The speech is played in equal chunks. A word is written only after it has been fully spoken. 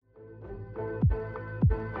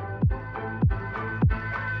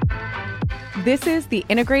This is the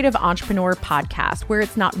Integrative Entrepreneur Podcast, where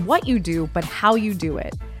it's not what you do, but how you do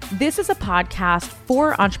it. This is a podcast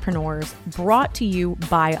for entrepreneurs, brought to you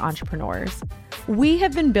by entrepreneurs. We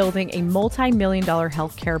have been building a multi-million-dollar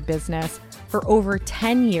healthcare business for over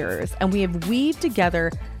 10 years, and we have weaved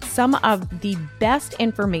together some of the best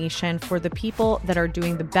information for the people that are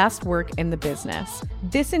doing the best work in the business.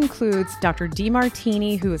 This includes Dr.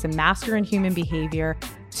 Demartini, who is a master in human behavior,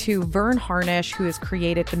 to Vern Harnish, who has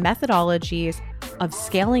created the methodologies of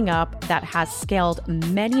scaling up that has scaled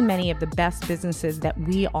many of the best businesses that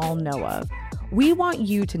we all know of. We want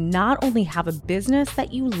you to not only have a business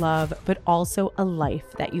that you love, but also a life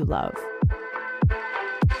that you love.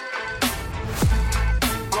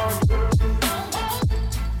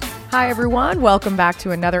 Hi, everyone. Welcome back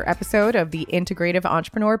to another episode of the Integrative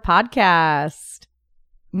Entrepreneur Podcast.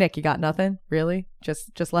 Nick, you got nothing? Really?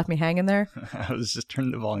 Just left me hanging there? I was just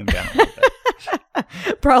turning the volume down a little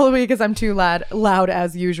bit. Probably because I'm too loud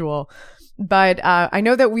as usual. But I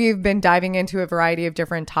know that we've been diving into a variety of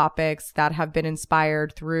different topics that have been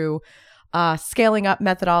inspired through scaling up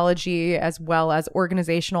methodology as well as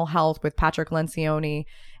organizational health with Patrick Lencioni.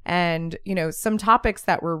 And, you know, some topics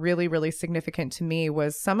that were really significant to me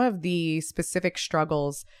was some of the specific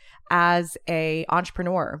struggles as a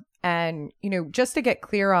entrepreneur. And, you know, just to get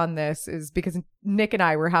clear on this is because Nick and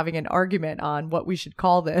I were having an argument on what we should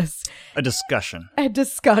call this. A discussion.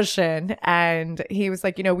 And he was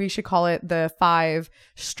like, you know, we should call it the 5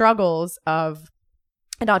 struggles of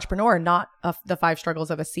an entrepreneur, not the 5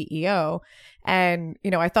 struggles of a CEO. And,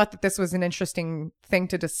 you know, I thought that this was an interesting thing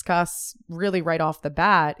to discuss really right off the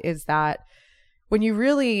bat, is that when you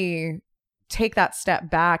really take that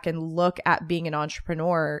step back and look at being an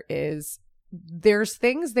entrepreneur, is there's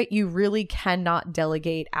things that you really cannot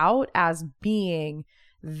delegate out as being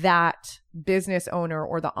that business owner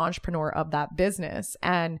or the entrepreneur of that business.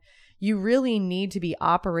 And you really need to be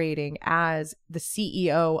operating as the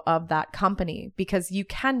CEO of that company, because you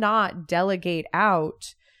cannot delegate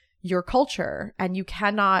out your culture and you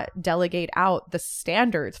cannot delegate out the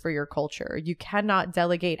standards for your culture. You cannot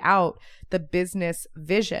delegate out the business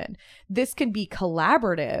vision. This can be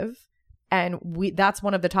collaborative. And that's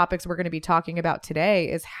one of the topics we're going to be talking about today,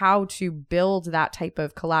 is how to build that type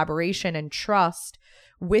of collaboration and trust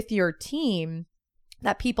with your team,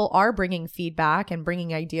 that people are bringing feedback and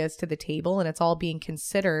bringing ideas to the table and it's all being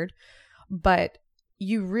considered. But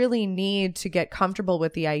you really need to get comfortable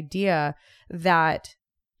with the idea that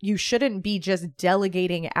you shouldn't be just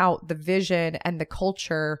delegating out the vision and the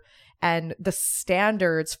culture and the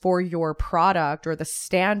standards for your product or the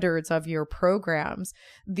standards of your programs.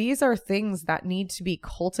 These are things that need to be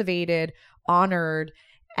cultivated, honored,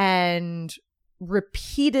 and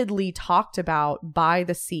repeatedly talked about by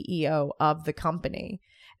the CEO of the company.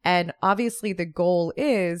 And obviously the goal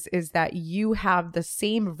is that you have the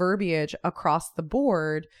same verbiage across the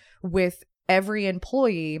board with every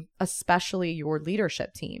employee, especially your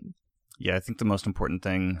leadership team. Yeah, I think the most important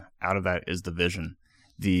thing out of that is the vision.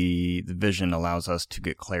 The vision allows us to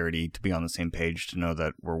get clarity, to be on the same page, to know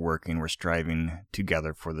that we're striving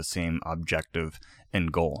together for the same objective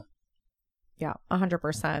and goal. Yeah,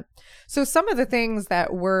 100%. So some of the things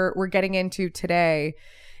that we're getting into today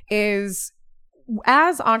is,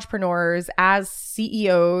 as entrepreneurs, as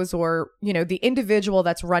CEOs, or, you know, the individual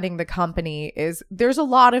that's running the company, is there's a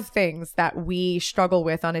lot of things that we struggle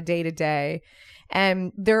with on a day-to-day.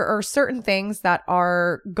 And there are certain things that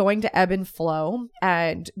are going to ebb and flow,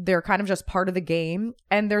 and they're kind of just part of the game.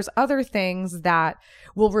 And there's other things that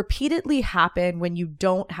will repeatedly happen when you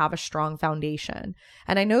don't have a strong foundation.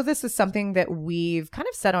 And I know this is something that we've kind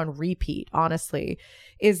of said on repeat, honestly,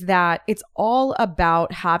 is that it's all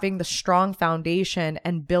about having the strong foundation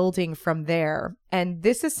and building from there. And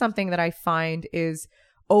this is something that I find is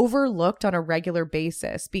overlooked on a regular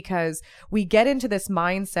basis, because we get into this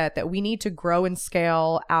mindset that we need to grow and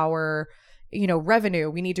scale our, you know, revenue.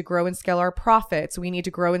 We need to grow and scale our profits. We need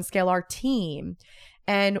to grow and scale our team.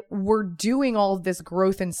 And we're doing all of this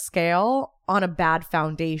growth and scale on a bad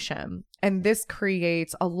foundation. And this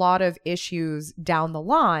creates a lot of issues down the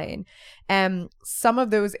line. And some of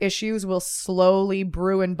those issues will slowly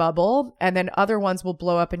brew and bubble, and then other ones will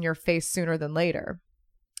blow up in your face sooner than later.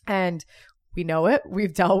 And we know it,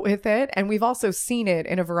 we've dealt with it, and we've also seen it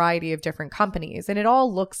in a variety of different companies. And it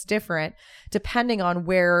all looks different depending on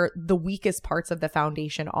where the weakest parts of the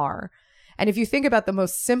foundation are. And if you think about the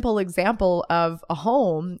most simple example of a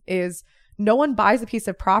home, is no one buys a piece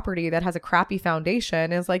of property that has a crappy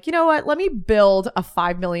foundation and is like, you know what, let me build a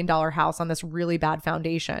 $5 million house on this really bad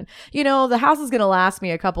foundation. You know, the house is going to last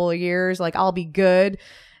me a couple of years, like I'll be good.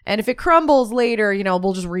 And if it crumbles later, you know,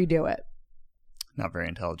 we'll just redo it. Not very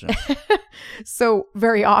intelligent. So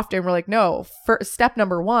very often we're like, no, step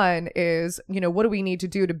number one is, what do we need to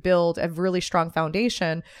do to build a really strong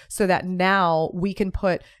foundation so that now we can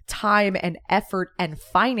put time and effort and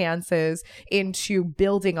finances into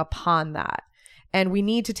building upon that. And we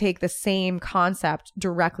need to take the same concept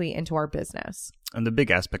directly into our business. And the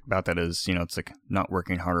big aspect about that is, it's like not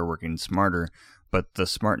working harder, working smarter, but the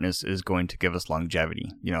smartness is going to give us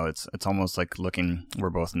longevity. It's almost like we're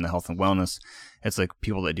both in the health and wellness. It's like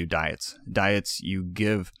people that do diets. Diets, you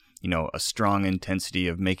give, a strong intensity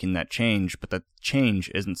of making that change, but that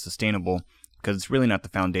change isn't sustainable because it's really not the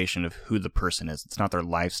foundation of who the person is. It's not their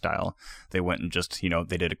lifestyle. They went and just,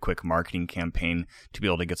 they did a quick marketing campaign to be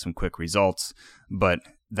able to get some quick results, but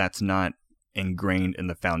that's not ingrained in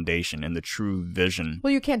the foundation and the true vision.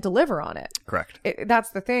 Well, you can't deliver on it. Correct. That's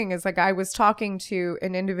the thing is like I was talking to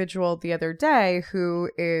an individual the other day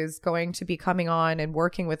who is going to be coming on and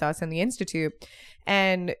working with us in the Institute.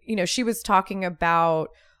 And, she was talking about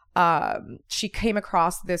she came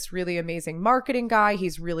across this really amazing marketing guy.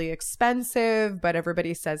 He's really expensive, but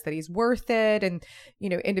everybody says that he's worth it. And,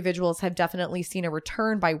 individuals have definitely seen a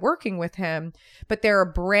return by working with him, but they're a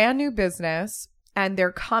brand new business. And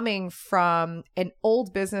they're coming from an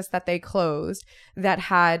old business that they closed that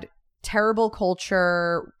had terrible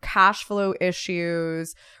culture, cash flow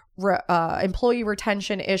issues, employee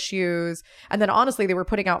retention issues. And then honestly, they were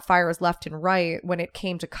putting out fires left and right when it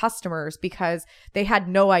came to customers because they had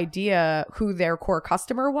no idea who their core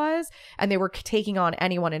customer was. And they were taking on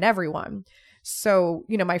anyone and everyone. So,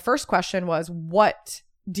 my first question was, what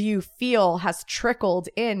do you feel has trickled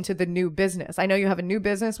into the new business? I know you have a new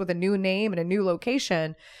business with a new name and a new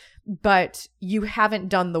location, but you haven't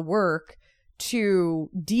done the work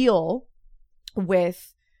to deal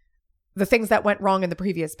with the things that went wrong in the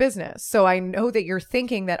previous business. So I know that you're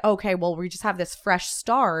thinking that, okay, well, we just have this fresh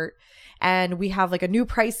start and we have like a new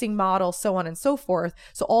pricing model, so on and so forth.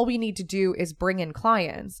 So all we need to do is bring in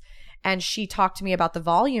clients. And she talked to me about the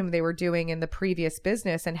volume they were doing in the previous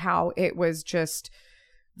business and how it was just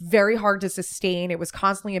very hard to sustain. It was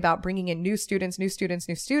constantly about bringing in new students.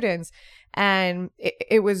 And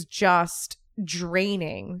it was just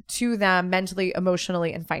draining to them mentally,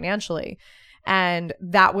 emotionally, and financially. And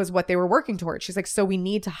that was what they were working towards. She's like, so we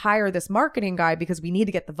need to hire this marketing guy because we need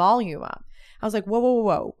to get the volume up. I was like,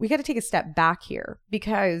 whoa. We got to take a step back here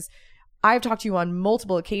because I've talked to you on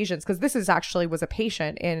multiple occasions because this was a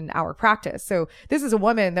patient in our practice. So this is a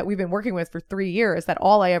woman that we've been working with for 3 years that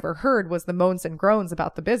all I ever heard was the moans and groans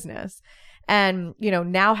about the business. And,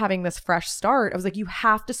 now having this fresh start, I was like, you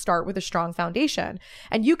have to start with a strong foundation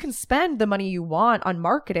and you can spend the money you want on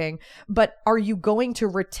marketing, but are you going to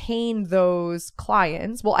retain those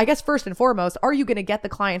clients? Well, I guess first and foremost, are you going to get the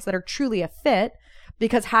clients that are truly a fit?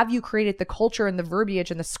 Because have you created the culture and the verbiage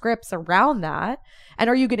and the scripts around that? And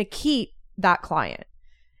are you going to keep that client?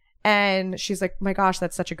 And she's like, my gosh,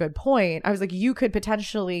 that's such a good point. I was like, you could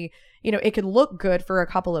potentially, it can look good for a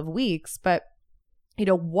couple of weeks, but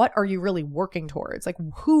what are you really working towards? Like,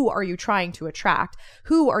 who are you trying to attract?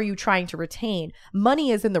 Who are you trying to retain? Money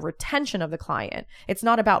is in the retention of the client. It's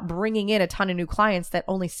not about bringing in a ton of new clients that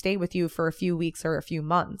only stay with you for a few weeks or a few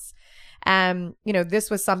months. And, this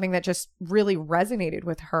was something that just really resonated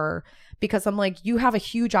with her because I'm like, you have a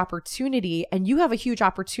huge opportunity and you have a huge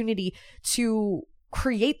opportunity to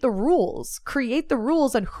create the rules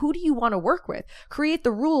on who do you want to work with, create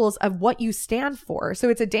the rules of what you stand for. So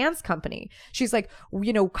it's a dance company. She's like,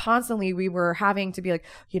 constantly we were having to be like,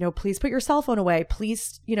 please put your cell phone away.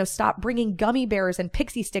 Please, stop bringing gummy bears and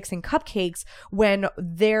pixie sticks and cupcakes when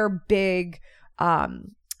their big,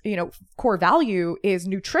 core value is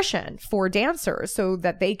nutrition for dancers so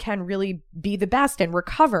that they can really be the best and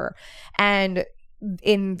recover. And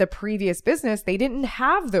in the previous business, they didn't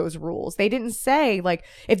have those rules. They didn't say like,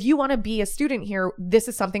 if you want to be a student here, this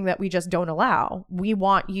is something that we just don't allow. We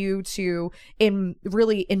want you to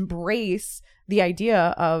really embrace the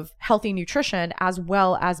idea of healthy nutrition as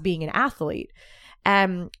well as being an athlete.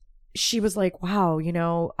 And she was like, wow,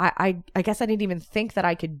 I guess I didn't even think that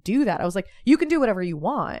I could do that. I was like, you can do whatever you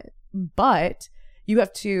want, but you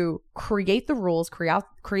have to create the rules,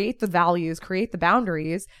 create the values, create the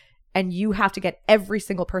boundaries, and you have to get every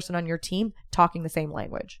single person on your team talking the same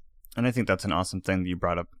language. And I think that's an awesome thing that you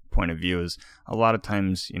brought up. Point of view is a lot of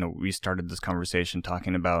times, we started this conversation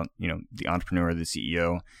talking about, the entrepreneur, the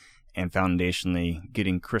CEO, and foundationally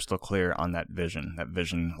getting crystal clear on that vision. That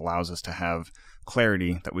vision allows us to have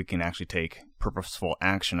clarity that we can actually take purposeful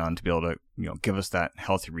action on to be able to, give us that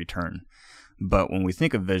healthy return. But when we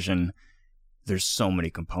think of vision, there's so many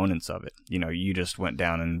components of it. You just went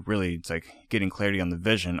down, and really it's like getting clarity on the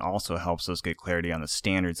vision also helps us get clarity on the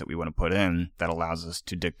standards that we want to put in that allows us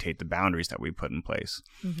to dictate the boundaries that we put in place.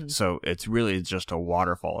 Mm-hmm. So it's really just a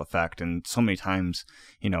waterfall effect. And so many times,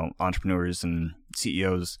 entrepreneurs and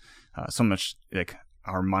CEOs, so much like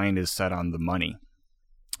our mind is set on the money.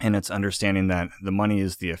 And it's understanding that the money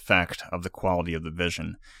is the effect of the quality of the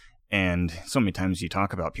vision. And so many times you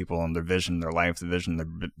talk about people and their vision, their life, the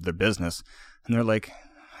vision, their business, and they're like,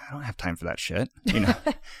 I don't have time for that shit.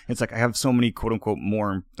 It's like, I have so many quote unquote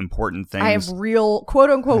more important things. I have real quote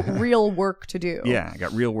unquote real work to do. Yeah, I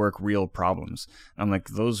got real work, real problems. I'm like,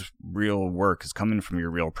 those real work is coming from your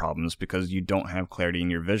real problems because you don't have clarity in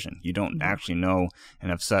your vision. You don't actually know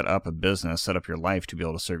and have set up a business, set up your life to be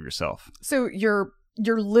able to serve yourself. So you're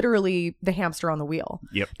literally the hamster on the wheel.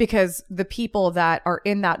 Yep. Because the people that are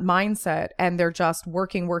in that mindset and they're just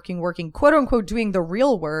working, quote unquote, doing the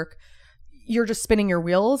real work, you're just spinning your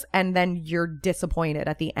wheels, and then you're disappointed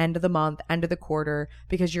at the end of the month, end of the quarter,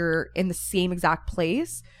 because you're in the same exact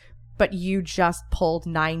place, but you just pulled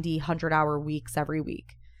 90, 100-hour weeks every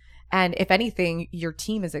week. And if anything, your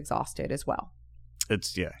team is exhausted as well.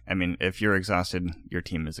 If you're exhausted, your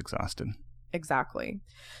team is exhausted. Exactly.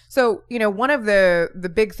 So, one of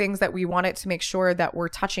the big things that we wanted to make sure that we're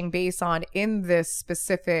touching base on in this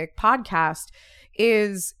specific podcast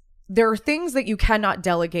is there are things that you cannot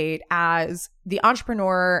delegate as the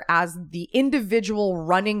entrepreneur, as the individual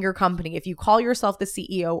running your company, if you call yourself the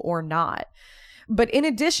CEO or not. But in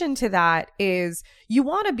addition to that is you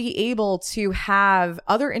want to be able to have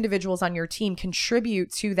other individuals on your team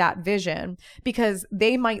contribute to that vision because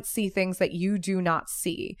they might see things that you do not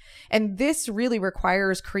see. And this really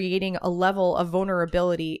requires creating a level of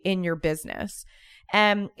vulnerability in your business.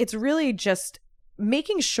 And it's really just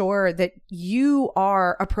making sure that you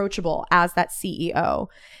are approachable as that CEO,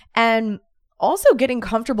 and also getting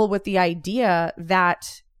comfortable with the idea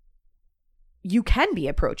that you can be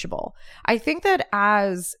approachable. I think that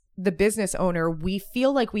as the business owner, we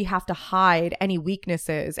feel like we have to hide any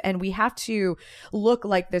weaknesses and we have to look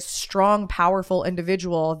like this strong, powerful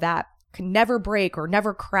individual that can never break or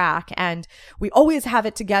never crack. And we always have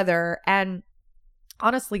it together. And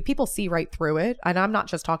honestly, people see right through it. And I'm not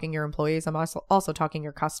just talking your employees, I'm also talking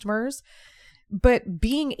your customers. But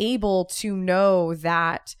being able to know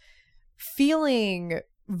that feeling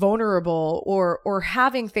vulnerable or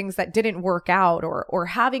having things that didn't work out or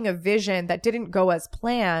having a vision that didn't go as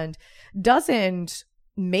planned doesn't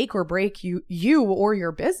make or break you or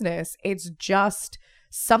your business. It's just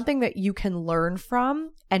something that you can learn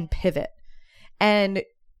from and pivot. And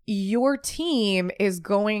your team is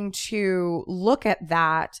going to look at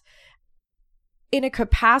that in a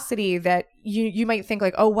capacity that you might think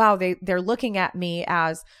like, oh, wow, they're looking at me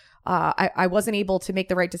as I wasn't able to make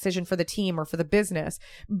the right decision for the team or for the business,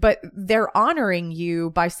 but they're honoring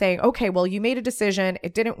you by saying, okay, well, you made a decision,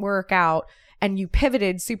 it didn't work out, and you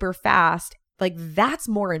pivoted super fast. Like, that's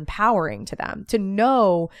more empowering to them to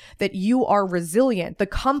know that you are resilient. The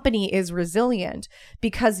company is resilient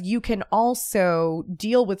because you can also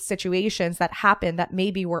deal with situations that happen that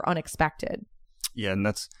maybe were unexpected. Yeah, and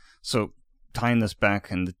that's so tying this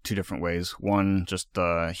back in two different ways. One, just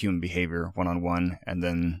human behavior, one-on-one, and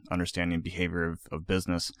then understanding behavior of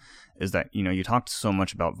business is that, you talked so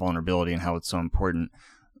much about vulnerability and how it's so important,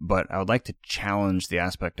 but I would like to challenge the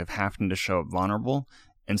aspect of having to show up vulnerable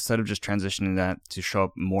instead of just transitioning that to show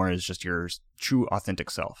up more as just your true authentic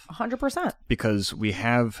self. 100%. Because we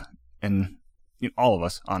have, and all of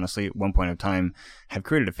us, honestly, at one point in time, have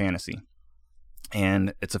created a fantasy.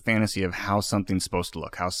 And it's a fantasy of how something's supposed to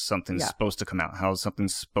look, how something's supposed to come out, how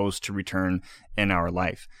something's supposed to return in our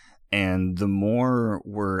life. And the more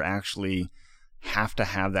we're actually have to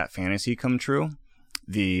have that fantasy come true,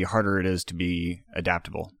 the harder it is to be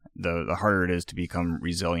adaptable, the harder it is to become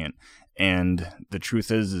resilient. And the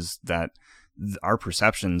truth is that our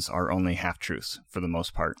perceptions are only half truths for the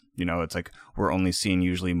most part. It's like we're only seeing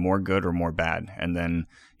usually more good or more bad. And then,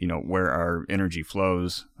 where our energy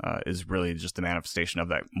flows is really just the manifestation of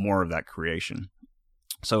that, more of that creation.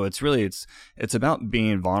 So it's about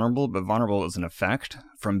being vulnerable, but vulnerable is an effect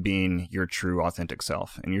from being your true authentic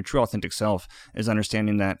self. And your true authentic self is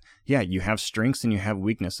understanding that, you have strengths and you have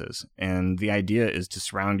weaknesses. And the idea is to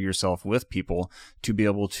surround yourself with people to be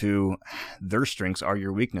able to, their strengths are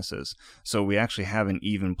your weaknesses. So we actually have an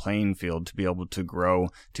even playing field to be able to grow,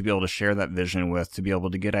 to be able to share that vision with, to be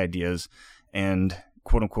able to get ideas. And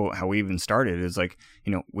quote unquote, how we even started is like,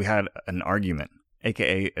 we had an argument.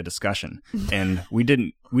 AKA a discussion. And we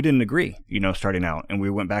didn't agree, starting out. And we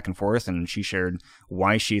went back and forth, and she shared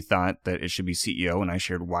why she thought that it should be CEO, and I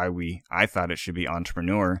shared why I thought it should be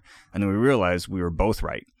entrepreneur. And then we realized we were both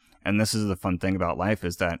right. And this is the fun thing about life,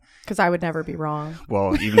 is that... Because I would never be wrong.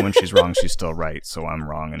 Well, even when she's wrong, she's still right. So I'm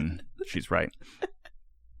wrong and she's right.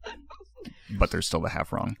 But there's still the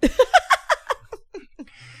half wrong.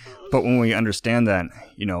 But when we understand that,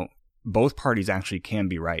 both parties actually can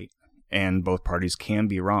be right and both parties can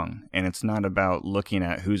be wrong. And it's not about looking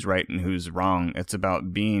at who's right and who's wrong. It's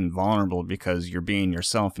about being vulnerable because you're being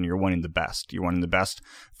yourself and you're wanting the best. You're wanting the best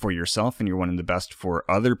for yourself and you're wanting the best for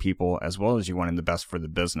other people, as well as you're wanting the best for the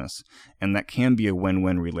business. And that can be a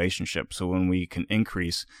win-win relationship. So when we can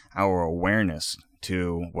increase our awareness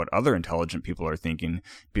to what other intelligent people are thinking,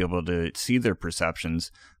 be able to see their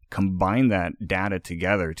perceptions, combine that data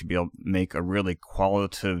together to be able to make a really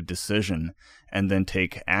qualitative decision, and then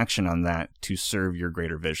take action on that to serve your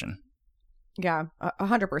greater vision. Yeah,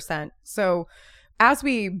 100%. So as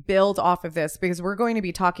we build off of this, because we're going to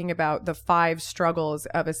be talking about the 5 struggles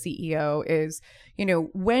of a CEO, is,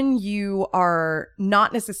 when you are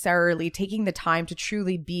not necessarily taking the time to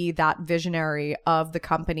truly be that visionary of the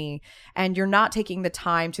company, and you're not taking the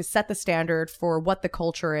time to set the standard for what the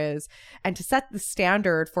culture is and to set the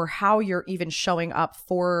standard for how you're even showing up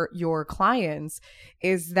for your clients,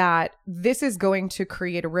 is that this is going to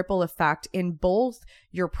create a ripple effect in both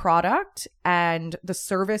your product and the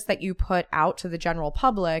service that you put out to the general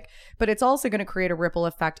public, but it's also going to create a ripple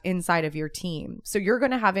effect inside of your team. So you're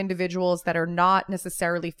going to have individuals that are not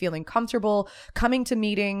necessarily feeling comfortable coming to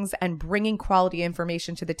meetings and bringing quality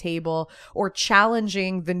information to the table, or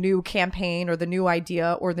challenging the new campaign or the new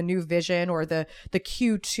idea or the new vision or the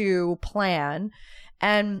Q2 plan.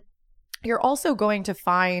 And you're also going to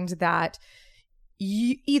find that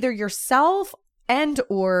either yourself and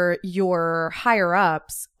or your higher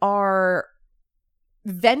ups are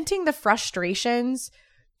venting the frustrations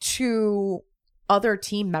to other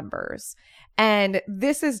team members. And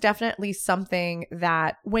this is definitely something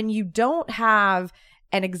that when you don't have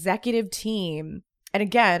an executive team, and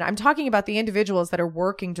again, I'm talking about the individuals that are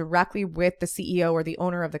working directly with the CEO or the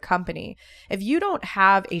owner of the company. If you don't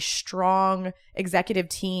have a strong executive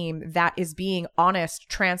team that is being honest,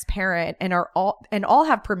 transparent, and all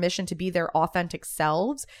have permission to be their authentic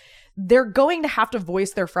selves, they're going to have to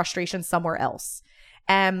voice their frustration somewhere else.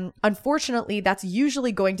 And unfortunately, that's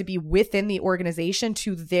usually going to be within the organization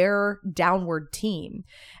to their downward team.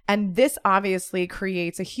 And this obviously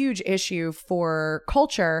creates a huge issue for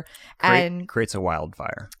culture and creates a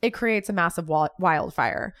wildfire. It creates a massive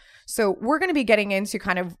wildfire. So we're going to be getting into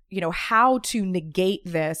kind of, how to negate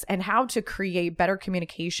this and how to create better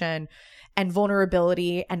communication and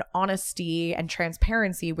vulnerability and honesty and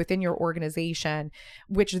transparency within your organization,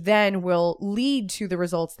 which then will lead to the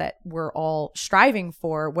results that we're all striving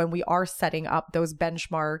for when we are setting up those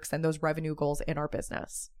benchmarks and those revenue goals in our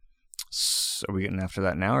business. So are we getting after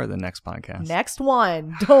that now or the next podcast? Next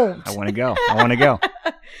one. Don't. I want to go.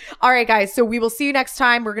 All right, guys. So we will see you next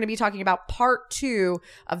time. We're going to be talking about part 2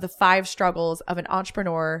 of the 5 struggles of an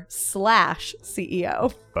entrepreneur /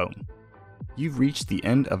 CEO. Boom. You've reached the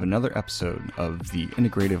end of another episode of the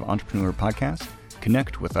Integrative Entrepreneur Podcast.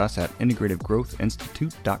 Connect with us at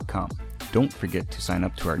integrativegrowthinstitute.com. Don't forget to sign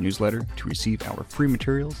up to our newsletter to receive our free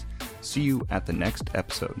materials. See you at the next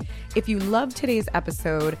episode. If you loved today's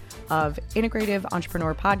episode of Integrative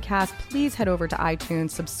Entrepreneur Podcast, please head over to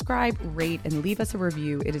iTunes, subscribe, rate, and leave us a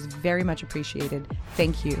review. It is very much appreciated.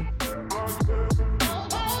 Thank you.